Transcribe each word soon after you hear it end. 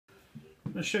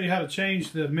I'm going to show you how to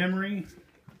change the memory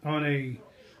on a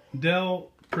Dell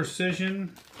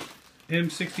Precision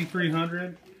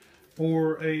M6300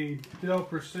 or a Dell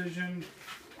Precision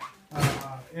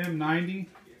M90.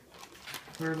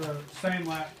 They're the same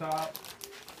laptop.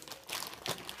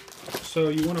 So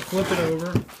you want to flip it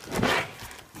over.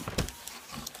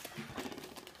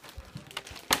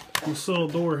 This little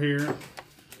door here,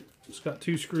 it's got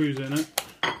 2 screws in it.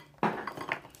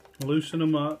 Loosen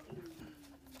them up.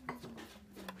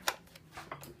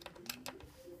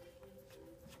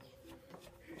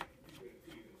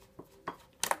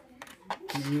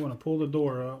 And you want to pull the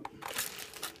door up.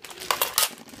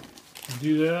 To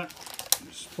do that,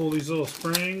 just pull these little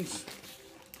springs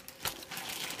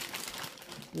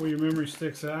where your memory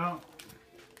sticks out.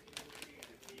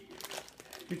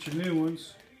 Get your new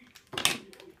ones.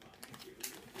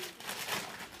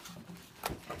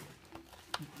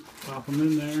 Pop them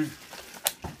in there.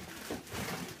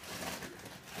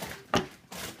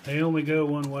 They only go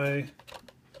one way.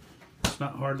 It's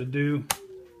not hard to do.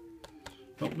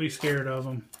 Don't be scared of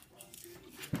them.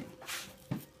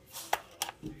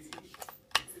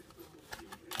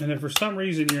 And if for some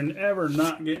reason you're ever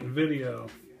not getting video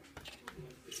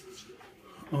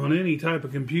on any type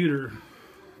of computer,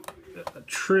 a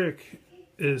trick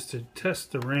is to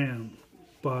test the RAM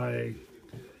by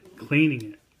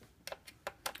cleaning it.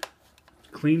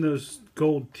 Clean those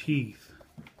gold teeth.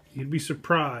 You'd be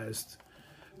surprised.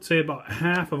 I'd say about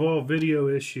half of all video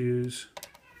issues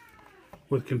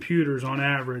with computers on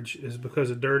average is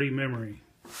because of dirty memory.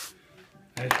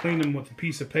 I clean them with a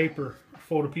piece of paper,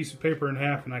 fold a piece of paper in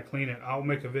half and I clean it. I'll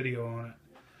make a video on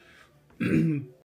it.